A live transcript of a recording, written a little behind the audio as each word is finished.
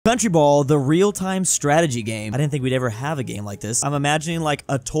Countryball, the real-time strategy game. I didn't think we'd ever have a game like this. I'm imagining like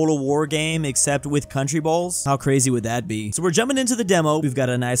a Total War game except with country balls. How crazy would that be? So we're jumping into the demo. We've got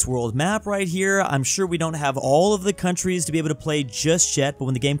a nice world map right here. I'm sure we don't have all of the countries to be able to play just yet, but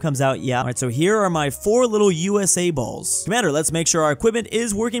when the game comes out, yeah. All right, so here are my 4 little USA balls. Commander, let's make sure our equipment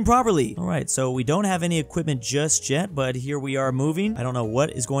is working properly. All right, so we don't have any equipment just yet, but here we are moving. I don't know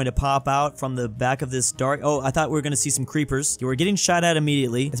what is going to pop out from the back of this dark. Oh, I thought we were going to see some creepers. Okay, we're getting shot at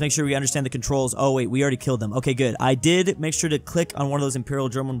immediately. Let's make sure we understand the controls. Oh, wait, we already killed them. Okay, good. I did make sure to click on one of those Imperial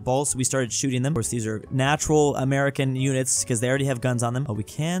German balls, so we started shooting them. Of course, these are natural American units because they already have guns on them. Oh, we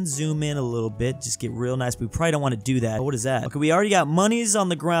can zoom in a little bit, just get real nice. We probably don't want to do that. Oh, what is that? Okay, we already got monies on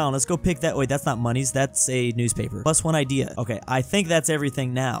the ground. Let's go pick that. Wait, that's not monies. That's a newspaper. Plus 1 idea. Okay, I think that's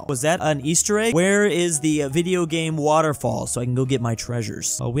everything now. Was that an Easter egg? Where is the video game waterfall so I can go get my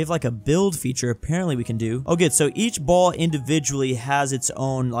treasures? Oh, we have like a build feature apparently we can do. Oh, good. So each ball individually has its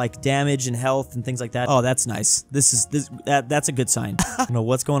own like damage and health and things like that. Oh, that's nice. That's a good sign. I don't know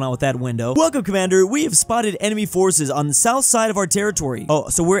what's going on with that window. Welcome, Commander. We have spotted enemy forces on the south side of our territory. Oh,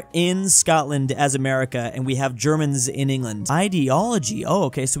 so we're in Scotland as America and we have Germans in England. Ideology. Oh,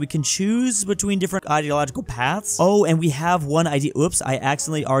 okay. So we can choose between different ideological paths. Oh, and we have one idea. Oops, I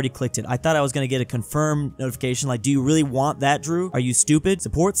accidentally already clicked it. I thought I was going to get a confirm notification like, do you really want that, Drew? Are you stupid?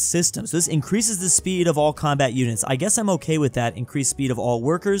 Support systems. So this increases the speed of all combat units. I guess I'm okay with that. Increase speed of all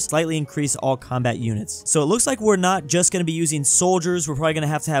workers. Slightly increase all combat units. So it looks like we're not just going to be using soldiers. We're probably going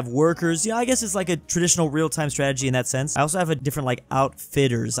to have workers. Yeah, I guess it's like a traditional real-time strategy in that sense. I also have a different like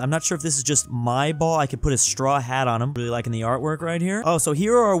outfitters. I'm not sure if this is just my ball. I could put a straw hat on them. Really liking the artwork right here. Oh, so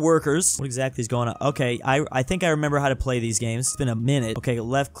here are our workers. What exactly is going on? Okay, I think I remember how to play these games. It's been a minute. Okay,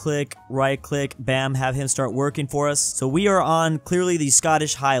 left click, right click, bam, have him start working for us. So we are on clearly the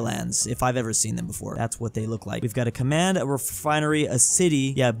Scottish Highlands, if I've ever seen them before. That's what they look like. We've got a command, a refinery, a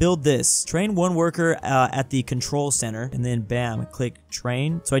city. Yeah, build this. Train 1 worker at the control center, and then bam, click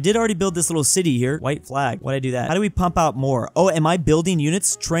train. So I did already build this little city here. White flag. Why'd I do that? How do we pump out more? Oh, am I building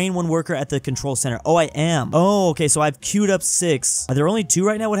units? Train 1 worker at the control center. Oh, I am. Oh, okay, so I've queued up 6. Are there only 2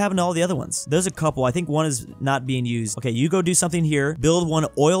 right now? What happened to all the other ones? There's a couple. I think 1 is not being used. Okay, you go do something here. Build 1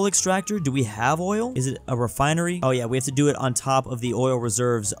 oil extractor. Do we have oil? Is it a refinery? Oh yeah, we have to do it on top of the oil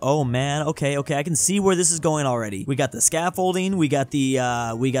reserves. Oh man, okay, I can see where this is going already. We got the scaffolding, we got the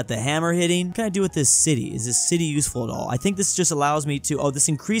hammer hitting. What can I do with this city? Is this city useful at all? I think this just allows me to, oh, this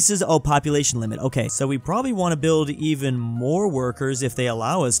increases, oh, population limit. Okay, so we probably want to build even more workers if they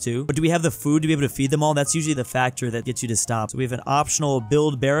allow us to. But do we have the food to be able to feed them all? That's usually the factor that gets you to stop. So we have an optional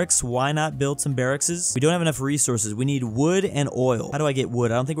build barracks. Why not build some barracks? We don't have enough resources. We need wood and oil. How do I get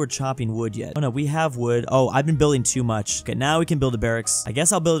wood? I don't think we're chopping wood yet. Oh no, we have wood. Oh, I've been building too much. Okay, now we can build a barracks. I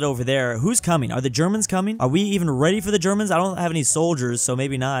guess I'll build it over there. Who's coming? Are the Germans coming? Are we even ready for the Germans? I don't have any soldiers, so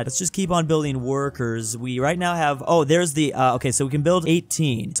maybe not. Let's just keep on building workers. We right now have, oh, there's the, okay, so we can build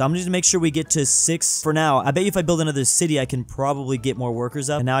 18. So I'm just gonna make sure we get to 6 for now. I bet you if I build another city, I can probably get more workers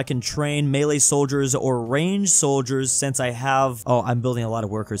up. And now I can train melee soldiers or ranged soldiers since I have, oh, I'm building a lot of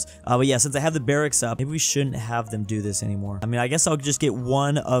workers. But yeah, since I have the barracks up, maybe we shouldn't have them do this anymore. I mean, I guess I'll just get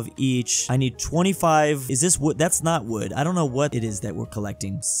 1 of each. I need 25. Is this wood? That's not wood. I don't know what it is that we're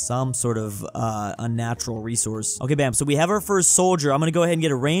collecting. Some sort of unnatural resource. Okay, bam. So we have our first soldier. I'm gonna go ahead and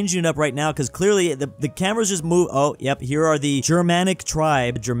get a ranged unit up right now because clearly the cameras just move. Oh, yep. Here are the Germanic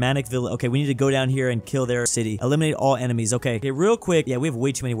tribe, Germanic village. Okay, we need to go down here and kill their city. Eliminate all enemies. Okay, real quick. Yeah, we have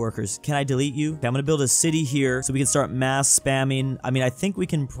way too many workers. Can I delete you? Okay, I'm gonna build a city here so we can start mass spamming. I mean, I think we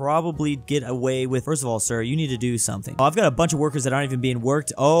can probably get away with, first of all, sir, you need to do something. Oh, I've got a bunch of workers that aren't even being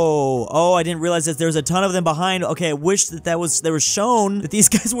worked. Oh, I didn't realize that there's a ton of them behind. Okay, I wish that they were shown that these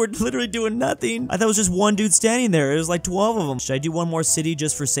guys were literally doing nothing. I thought it was just one dude standing there. It was like 12 of them. Should I do 1 more city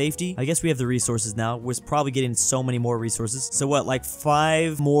just for safety? I guess we have the resources now. We're probably getting so many more resources. So what, like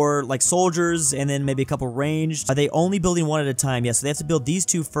 5 more like soldiers and then maybe a couple ranged? Are they only building 1 at a time? Yeah, so they have to build these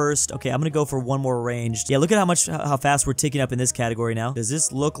 2 first. Okay, I'm gonna go for 1 more ranged. Yeah, look at how fast we're ticking up in this category now. Does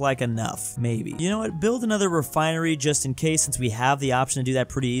this look like enough? Maybe. You know what? Build another refinery just in case, since we have the option to do that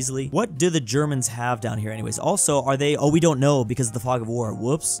pretty easily. What do the Germans have down here anyways? Also, are they, oh, we don't know because of the fog of war.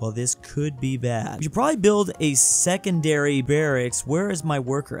 Whoops. Well, this could be bad. We should probably build a secondary barracks. Where is my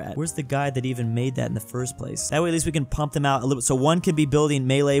worker at? Where's the guy that even made that in the first place? That way at least we can pump them out a little bit. So 1 can be building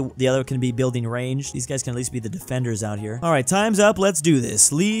melee, the other can be building range. These guys can at least be the defenders out here. All right, time's up. Let's do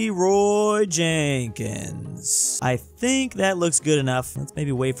this. Leroy Jenkins. I think that looks good enough. Let's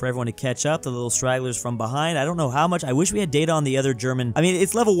maybe wait for everyone to catch up. The little stragglers from behind. I don't know how much. I wish we had data on the other German. I mean,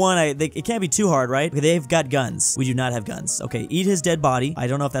 it's level 1. It can't be too hard, right? Okay, they've got guns. We do not have guns. Okay, eat his dead body. I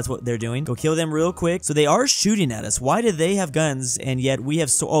don't know if that's what they're doing. Go kill them real quick. So they are shooting at us. Why do they have guns guns, and yet we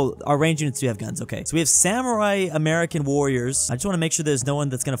have our range units do have guns. Okay, so we have samurai American warriors. I just want to make sure there's no one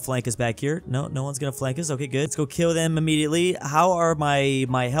that's gonna flank us back here. No one's gonna flank us. Okay, good. Let's go kill them immediately. How are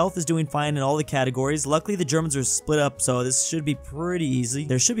my health is doing fine in all the categories. Luckily, the Germans are split up, so this should be pretty easy.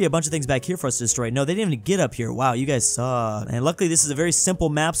 There should be a bunch of things back here for us to destroy. No, they didn't even get up here. Wow, you guys suck. And luckily, this is a very simple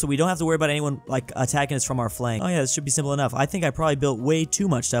map, so we don't have to worry about anyone like attacking us from our flank. Oh yeah, this should be simple enough. I think I probably built way too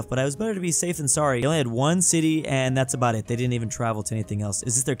much stuff, but I was better to be safe than sorry. They only had one city, and that's about it. They didn't even travel to anything else.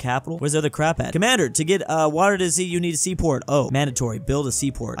 Is this their capital? Where's the other crap at? Commander, to get water to the sea, you need a seaport. Oh, mandatory. Build a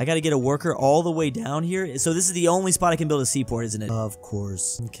seaport. I gotta get a worker all the way down here. So this is the only spot I can build a seaport, isn't it? Of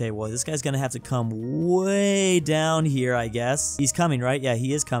course. Okay, well, this guy's gonna have to come way down here, I guess. He's coming, right? Yeah,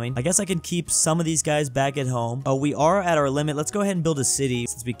 he is coming. I guess I can keep some of these guys back at home. Oh, we are at our limit. Let's go ahead and build a city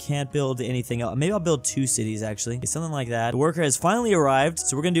since we can't build anything else. Maybe I'll build 2 cities, actually. Okay, something like that. The worker has finally arrived,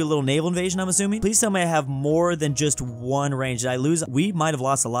 so we're gonna do a little naval invasion, I'm assuming. Please tell me I have more than just 1 range. Did I lose? We might have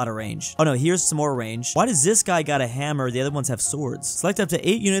lost a lot of range. Oh no, here's some more range. Why does this guy got a hammer? The other ones have swords. Select up to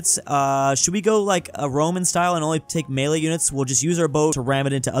 8 units. Should we go like a Roman style and only take melee units? We'll just use our boat to ram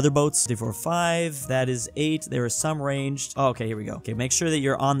it into other boats. 3, 4, 5. That is 8. There is some ranged. Oh, okay, here we go. Okay, make sure that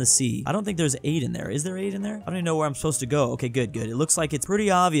you're on the sea. I don't think there's 8 in there. Is there 8 in there? I don't even know where I'm supposed to go. Okay, good. It looks like it's pretty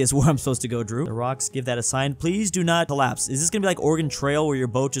obvious where I'm supposed to go, Drew. The rocks give that a sign. Please do not collapse. Is this gonna be like Oregon Trail where your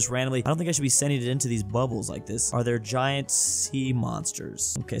boat just randomly... I don't think I should be sending it into these bubbles like this. Are there giant sea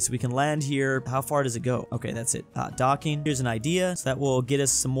monsters? Okay, so we can land here. How far does it go? Okay, that's it. Docking. Here's an idea. So that will get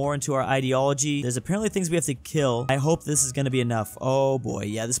us some more into our ideology. There's apparently things we have to kill. I hope this is gonna be enough. Oh boy,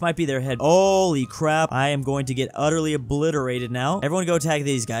 yeah, this might be their head. Holy crap. I am going to get utterly obliterated now. Everyone go attack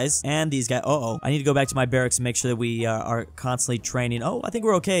these guys. And these guys. Uh-oh. I need to go back to my barracks and make sure that we are constantly training. Oh, I think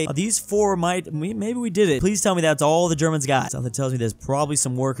we're okay. These 4 might... Maybe we did it. Please tell me that's all the Germans got. Something tells me there's probably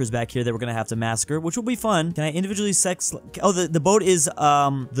some workers back here that we're gonna have to massacre, which will be fun. Can I individually sex... Oh, the boat is...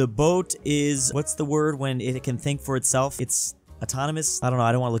 The boat is... What's the word when it can think for itself? It's... autonomous? I don't know.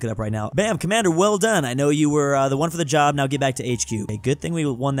 I don't want to look it up right now. Bam, Commander, well done. I know you were the one for the job. Now get back to HQ. Okay, good thing we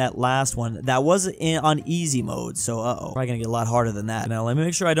won that last one. That was on easy mode, so Probably gonna get a lot harder than that. Now, let me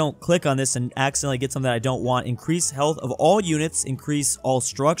make sure I don't click on this and accidentally get something that I don't want. Increase health of all units. Increase all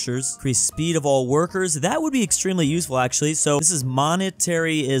structures. Increase speed of all workers. That would be extremely useful, actually. So this is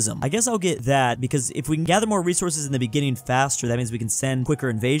monetaryism. I guess I'll get that because if we can gather more resources in the beginning faster, that means we can send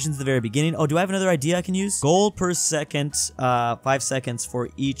quicker invasions at the very beginning. Oh, do I have another idea I can use? Gold per second, 5 seconds for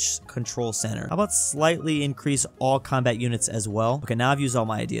each control center. How about slightly increase all combat units as well? Okay, now I've used all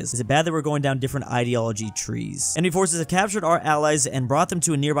my ideas. Is it bad that we're going down different ideology trees? Enemy forces have captured our allies and brought them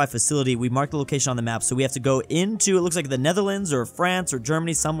to a nearby facility. We marked the location on the map, so we have to go into, it looks like the Netherlands or France or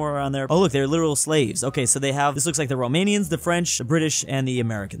Germany, somewhere around there. Oh, look, they're literal slaves. Okay, so they have, this looks like the Romanians, the French, the British, and the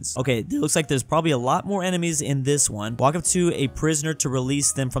Americans. Okay, it looks like there's probably a lot more enemies in this one. Walk up to a prisoner to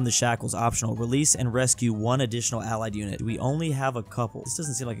release them from the shackles. Optional. Release and rescue 1 additional allied unit. Do we only have a couple? This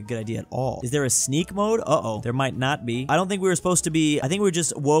doesn't seem like a good idea at all. Is there a sneak mode? Uh-oh. There might not be. I don't think we were supposed to be... I think we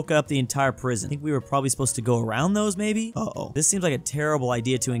just woke up the entire prison. I think we were probably supposed to go around those, maybe? Uh-oh. This seems like a terrible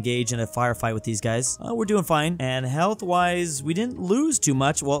idea to engage in a firefight with these guys. We're doing fine. And health-wise, we didn't lose too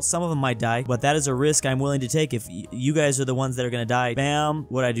much. Well, some of them might die, but that is a risk I'm willing to take if you guys are the ones that are gonna die. Bam.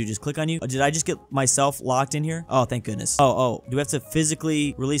 What'd I do? Just click on you? Did I just get myself locked in here? Oh, thank goodness. Oh. Do we have to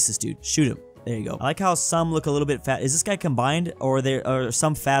physically release this dude? Shoot him. There you go. I like how some look a little bit fat. Is this guy combined or are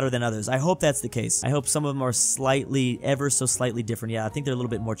some fatter than others? I hope that's the case. I hope some of them are slightly, ever so slightly different. Yeah, I think they're a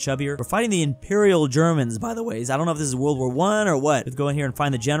little bit more chubbier. We're fighting the Imperial Germans, by the way. I don't know if this is World War I or what. Let's go in here and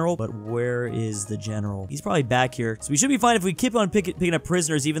find the general. But where is the general? He's probably back here. So we should be fine if we keep on picking up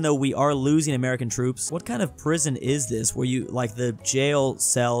prisoners, even though we are losing American troops. What kind of prison is this where you, like, the jail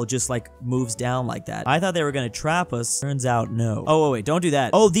cell just, like, moves down like that? I thought they were going to trap us. Turns out, no. Oh, wait, don't do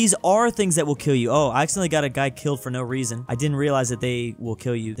that. Oh, these are things that will kill you. Oh, I accidentally got a guy killed for no reason. I didn't realize that they will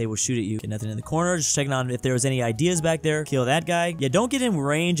kill you. They will shoot at you. Get nothing in the corner. Just checking on if there was any ideas back there. Kill that guy. Yeah, don't get in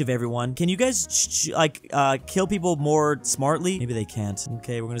range of everyone. Can you guys, kill people more smartly? Maybe they can't.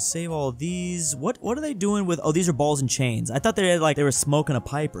 Okay, we're gonna save all of these. What are they doing with... Oh, these are balls and chains. I thought they had, like, they were smoking a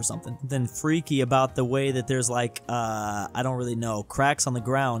pipe or something. Something freaky about the way that there's, like, I don't really know, cracks on the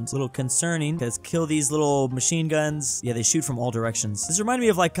ground. A little concerning. Let's kill these little machine guns. Yeah, they shoot from all directions. This reminded me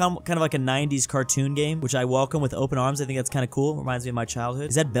of, like, kind of like a 90s cartoon game, which I welcome with open arms. I think that's kind of cool. Reminds me of my childhood.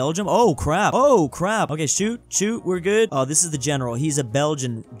 Is that Belgium? Oh, crap. Oh, crap. Okay, shoot. We're good. Oh, this is the general. He's a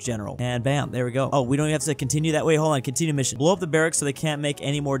Belgian general. And bam, there we go. Oh, we don't have to continue that way. Hold on. Continue mission. Blow up the barracks so they can't make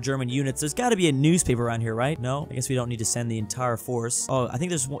any more German units. There's got to be a newspaper around here, right? No? I guess we don't need to send the entire force. Oh, I think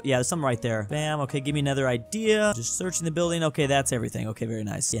there's one. Yeah, there's something right there. Bam. Okay, give me another idea. Just searching the building. Okay, that's everything. Okay, very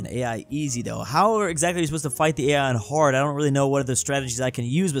nice. Yeah, AI easy, though. How exactly are you supposed to fight the AI on hard? I don't really know what other strategies I can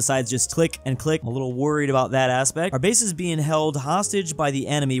use besides just click and click. I'm a little worried about that aspect. Our base is being held hostage by the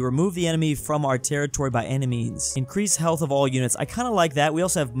enemy. Remove the enemy from our territory by any means. Increase health of all units. I kind of like that. We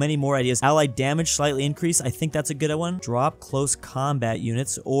also have many more ideas. Allied damage slightly increase. I think that's a good one. Drop close combat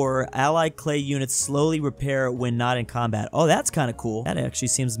units, or allied clay units slowly repair when not in combat. Oh, that's kind of cool. That actually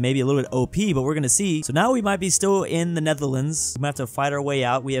seems maybe a little bit OP, but we're going to see. So now we might be still in the Netherlands. We might have to fight our way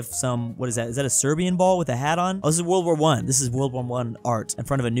out. We have some, what is that? Is that a Serbian ball with a hat on? Oh, this is World War I. This is World War I art in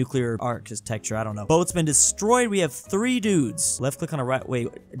front of a nuclear architecture. I don't know. Boat's been destroyed. We have 3 dudes. Left click on a right. Wait,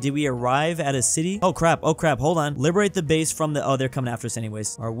 did we arrive at a city? Oh, crap. Oh, crap. Hold on. Liberate the base from the... Oh, they're coming after us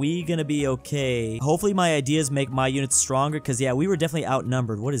anyways. Are we going to be okay? Hopefully my ideas make my units stronger, because, yeah, we were definitely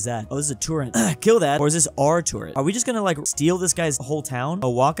outnumbered. What is that? Oh, this is a turret. Kill that. Or is this our turret? Are we just going to, like, steal this guy's whole town? Oh,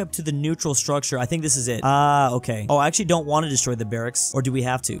 walk up to the neutral structure. I think this is it. Okay. Oh, I actually don't want to destroy the barracks. Or do we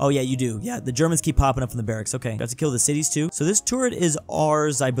have to? Oh, yeah, you do. Yeah, the Germans keep popping up from the barracks. Okay. Got to kill the cities, too. So this turret is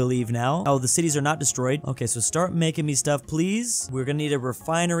ours, I believe, now. Oh, the cities are not destroyed. Okay, so start making me stuff, please. We're going to need a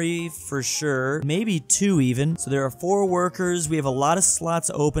refinery for sure. Maybe 2 even. So there are 4 workers. We have a lot of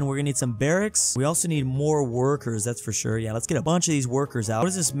slots open. We're going to need some barracks. We also need more workers, that's for sure. Yeah, let's get a bunch of these workers out. What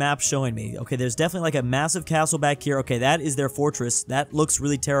is this map showing me? Okay, there's definitely like a massive castle back here. Okay, that is their fortress. That looks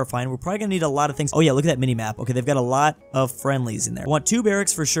really terrifying. We're probably going to need a lot of things. Oh, yeah, look at that mini map. Okay, they've got a lot of friendlies in there. I want 2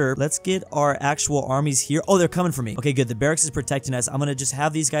 barracks for sure. Let's get our actual armies here. Oh, they're coming for me. Okay, good. The barracks is protecting us. I'm going to just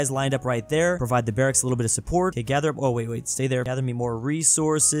have these guys lined up right there. Provide the barracks a little bit of support. Okay, gather up. Oh, wait. Stay there. Gather me more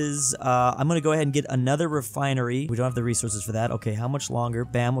resources. I'm going to go ahead and get another refinery. We don't have the resources for that. Okay, how much longer?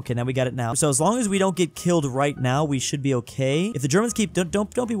 Bam. Okay, now we got it now. So as long as we don't get killed right now, we should be okay. If the Germans keep...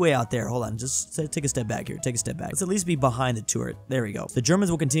 Don't be way out there. Hold on. Just take a step back here. Take a step back. Let's at least be behind the turret. There we go. The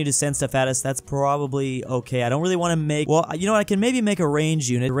Germans will continue to send stuff at us. That's probably okay. I don't really want to make... Well, you know what? I can maybe make a range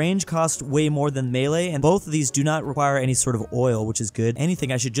unit. The range costs way more than melee, and both of these do not require any sort of oil, which is good.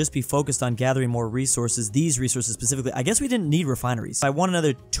 Anything, I should just be focused on gathering more resources. These resources specifically. I guess we didn't need refineries. If I want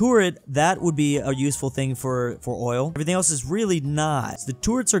another turret, that would be a useful thing for oil. Everything else is really not. So the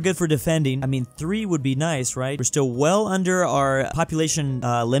turrets are good for defending. I mean, 3 would be nice, right? We're still well under our population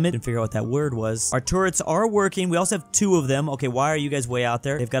limit. Didn't figure out what that word was. Our turrets are working. We also have 2 of them. Okay, why are you guys way out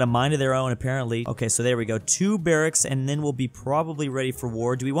there? They've got a mind of their own, apparently. Okay, so there we go. 2 barracks, and then we'll be probably ready for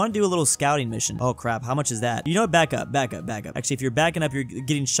war. Do we want to do a little scouting mission? Oh, crap. How much is that? You know what? Back up. Actually, if you're backing up, you're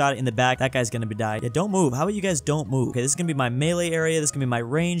getting shot in the back. That guy's gonna be die. Yeah, don't move. How about you guys don't move? Okay, this is gonna be my melee area. This is gonna be my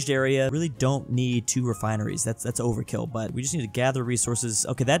ranged area. Really don't need 2 refineries. That's overkill, but we just need to gather resources.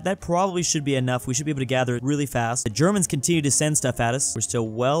 Okay, that probably should be enough. We should be able to gather it really fast. The Germans continue to send stuff at us. We're still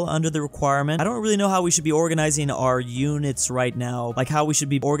well under the requirement. I don't really know how we should be organizing our units right now, like how we should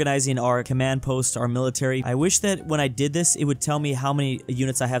be organizing our command posts, our military. I wish that when I did this, it would tell me how many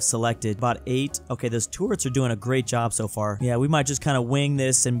units I have selected. About 8. Okay, those turrets are doing a great job so far. Yeah, we might just kind of wing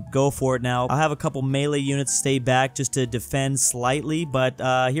this and go for it now. I'll have a couple melee units stay back just to defend slightly, but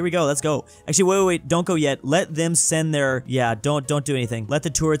here we go. Let's go. Actually, wait. Don't go yet. Let them send their... Yeah, don't do anything. Let the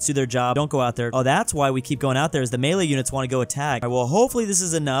turrets do their job. Don't go out there. Oh, that's why we keep going out there, is the melee units want to go attack. All right, well, hopefully this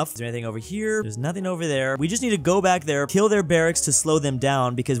is enough. Is there anything over here? There's nothing over there. We just need to go back there, kill their barracks to slow them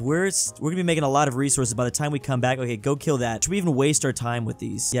down, because we're gonna be making a lot of resources by the time we come back. Okay, go kill that. Should we even waste our time with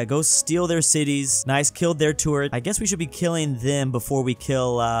these? Yeah, go steal their cities. Nice, killed their turret. I guess we should be killing them before we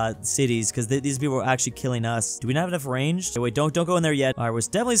kill cities, because these people are actually killing us. Do we not have enough range? Okay, wait, don't go in there yet. All right, we're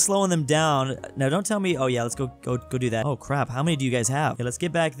definitely slowing them down. Now, don't tell me... Oh, yeah, let's go do that. Oh, crap. How many do you guys have? Okay, let's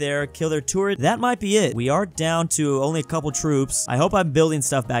get back there, kill their turret. That might be it. We are down to only a couple troops. I hope I'm building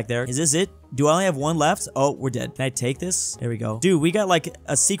stuff back there. Is this it? Do I only have 1 left? Oh, we're dead. Can I take this? There we go. Dude, we got like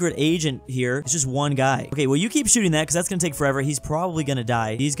a secret agent here. It's just 1 guy. Okay, well, you keep shooting that because that's going to take forever. He's probably going to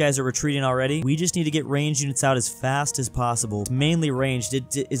die. These guys are retreating already. We just need to get ranged units out as fast as possible. It's mainly ranged.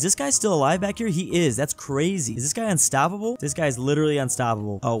 Is this guy still alive back here? He is. That's crazy. Is this guy unstoppable? This guy's literally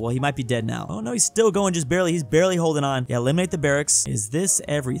unstoppable. Oh, well, he might be dead now. Oh, no, he's still going just barely. He's barely holding on. Yeah, eliminate the barracks. Is this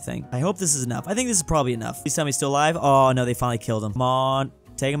everything? I hope this is enough. I think this is probably enough. Please tell me he's still alive. Oh, no, they finally killed him. Come on.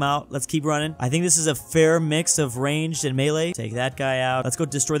 take him out. Let's keep running. I think this is a fair mix of ranged and melee. Take that guy out. Let's go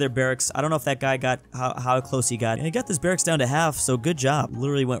destroy their barracks. I don't know if that guy got how close he got. And he got this barracks down to half, so good job.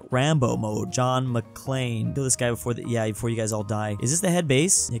 Literally went Rambo mode. John McClane. Kill this guy before you guys all die. Is this the head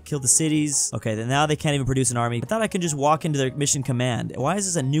base? Yeah, kill the cities. Okay, then now they can't even produce an army. I thought I could just walk into their mission command. Why is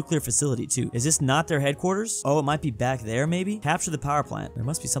this a nuclear facility too? Is this not their headquarters? Oh, it might be back there maybe? Capture the power plant. There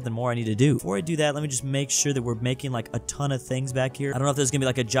must be something more I need to do. Before I do that, let me just make sure that we're making like a ton of things back here. I don't know if there's gonna be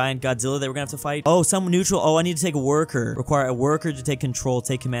like a giant Godzilla that we're gonna have to fight. Oh, some neutral. Oh, I need to take a worker. Require a worker to take control,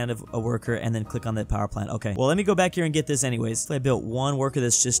 take command of a worker, and then click on that power plant. Okay. Well, let me go back here and get this anyways. So I built one worker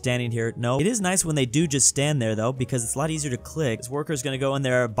that's just standing here. No. It is nice when they do just stand there though, because it's a lot easier to click. This worker is gonna go in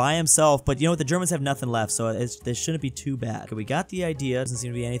there by himself, but you know what? The Germans have nothing left, so this shouldn't be too bad. Okay, we got the idea. Doesn't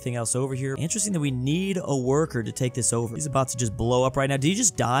seem to be anything else over here. Interesting that we need a worker to take this over. He's about to just blow up right now. Did he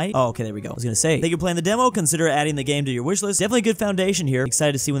just die? Oh, okay, there we go. I was gonna say, thank you for playing the demo. Consider adding the game to your wish list. Definitely a good foundation here.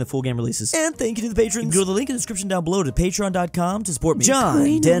 Excited to see when the full game releases. And thank you to the patrons. You can go to the link in the description down below to patreon.com to support me.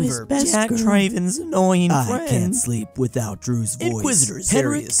 John, Denver, Jack Triven's annoying friend. I can't sleep without Drew's voice. Inquisitors,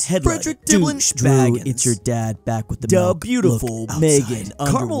 Henrik, Frederick, Diblin, Drew, it's your dad back with the milk. Beautiful, Megan,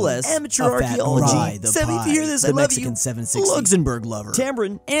 Carmel S, Amateur Archaeology, Sammy, if you hear this, I love you. Luxembourg lover,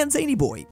 Tambrin, and Zany Boy.